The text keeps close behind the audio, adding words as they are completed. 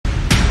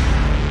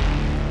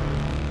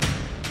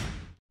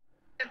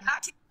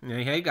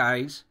Hey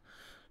guys.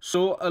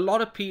 So a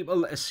lot of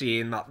people are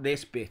saying that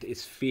this bit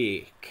is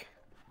fake.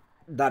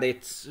 That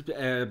it's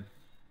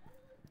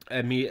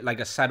like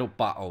a setup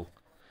battle.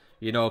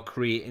 You know,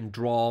 creating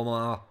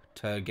drama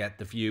to get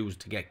the views,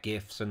 to get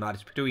gifts, and that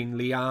it's between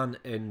Leanne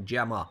and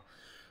Gemma.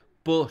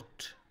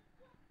 But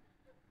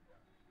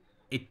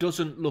it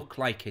doesn't look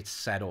like it's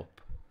set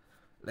up.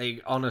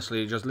 Like,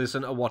 honestly, just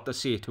listen to what they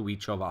say to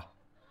each other.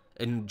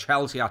 And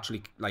Chelsea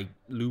actually, like,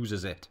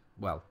 loses it.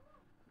 Well,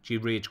 she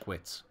rage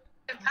quits.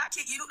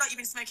 Patrick, you look like you've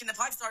been smoking the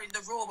pipe, sorry,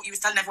 the raw, what you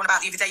was telling everyone about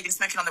the other day. You've been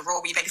smoking on the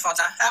raw with your baby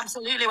father.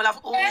 Absolutely, we'll have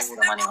all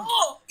the money.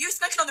 Raw. You were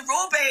smoking on the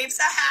raw, babes.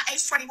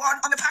 Age 21,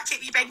 on the packet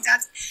with your baby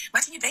dad.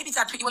 Imagine your baby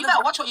dad put you on You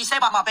better watch what you say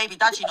about my baby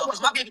dad, you know, because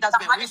my baby dad's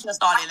a bit ruthless,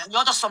 darling, and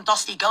you're just some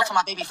dusty girl to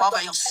my baby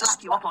father. He'll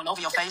slap you up all over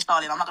your face,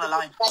 darling. I'm not gonna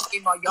lie. Look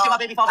at my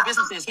baby father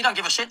businesses. He don't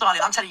give a shit,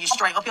 darling. I'm telling you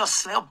straight up.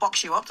 He'll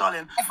box you up,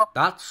 darling.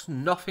 That's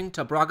nothing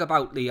to brag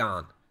about,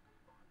 Leanne.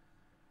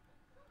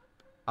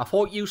 I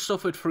thought you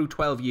suffered through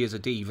 12 years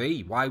of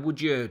DV. Why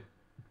would you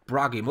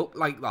brag him up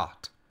like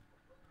that?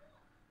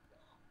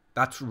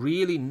 That's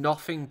really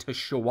nothing to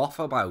show off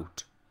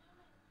about,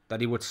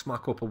 that he would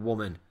smack up a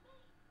woman.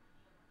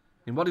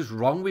 And what is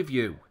wrong with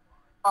you?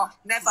 Oh,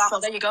 never. So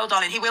there you go,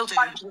 darling. He will do.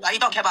 He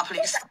don't care about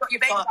police.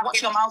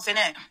 Watch your mouth,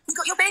 innit? He's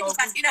got your baby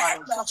dad in a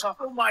headlock.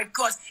 Oh my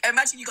God.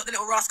 Imagine you got the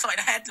little rascal in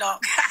a headlock.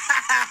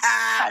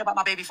 Care about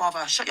my baby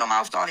father. Shut your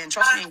mouth, darling.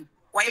 Trust me.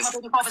 Why is my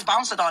baby father's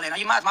bouncer, darling? Are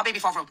you mad? My baby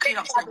father will clean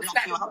up straight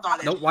knock you out,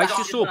 darling. No, why is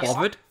she so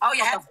bothered? Oh,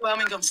 yeah.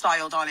 Birmingham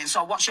style, darling.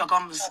 So watch your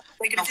gums.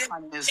 What are you going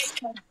to do?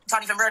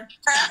 Can't even run.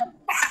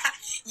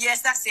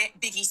 Yes, that's it.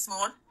 Biggie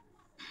Small.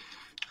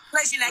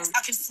 Close your legs.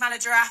 I can smell a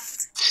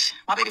draft.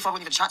 My baby father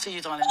wouldn't even chat to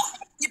you, darling.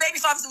 Your baby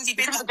father's always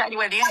been. He doesn't get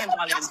anywhere near him,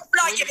 darling.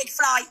 Fly, you big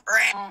fly.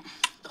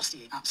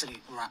 Dusty,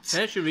 absolute rat.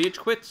 Yeah, she rage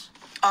quits.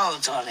 Oh,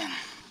 darling.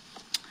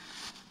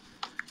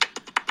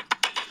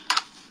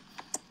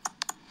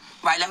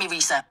 Right, let me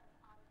reset.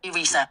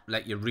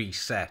 Let you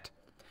reset.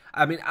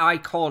 I mean, I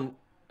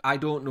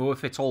don't know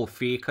if it's all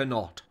fake or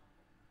not.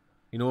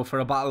 You know, for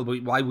a battle,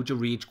 why would you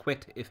rage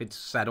quit if it's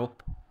set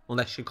up?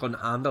 Unless she couldn't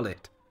handle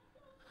it.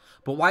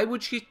 But why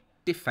would she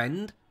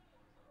defend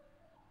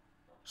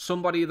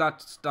somebody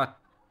that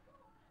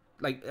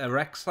like a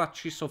ex that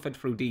she suffered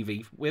through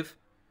DV with?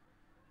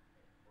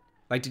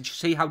 Like, did you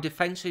see how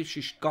defensive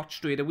she got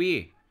straight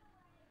away?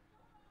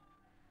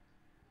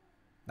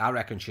 I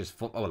reckon she's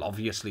full. Well,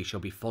 obviously she'll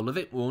be full of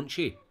it, won't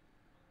she?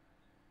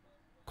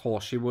 Of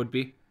course she would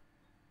be.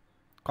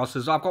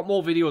 Because I've got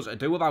more videos to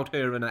do about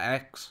her and her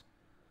ex.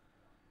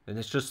 And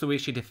it's just the way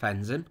she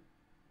defends him.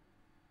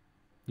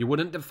 You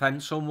wouldn't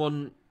defend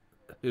someone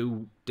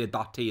who did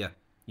that to you.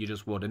 You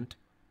just wouldn't.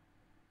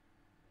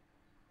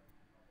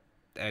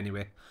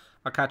 Anyway,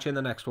 I'll catch you in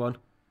the next one.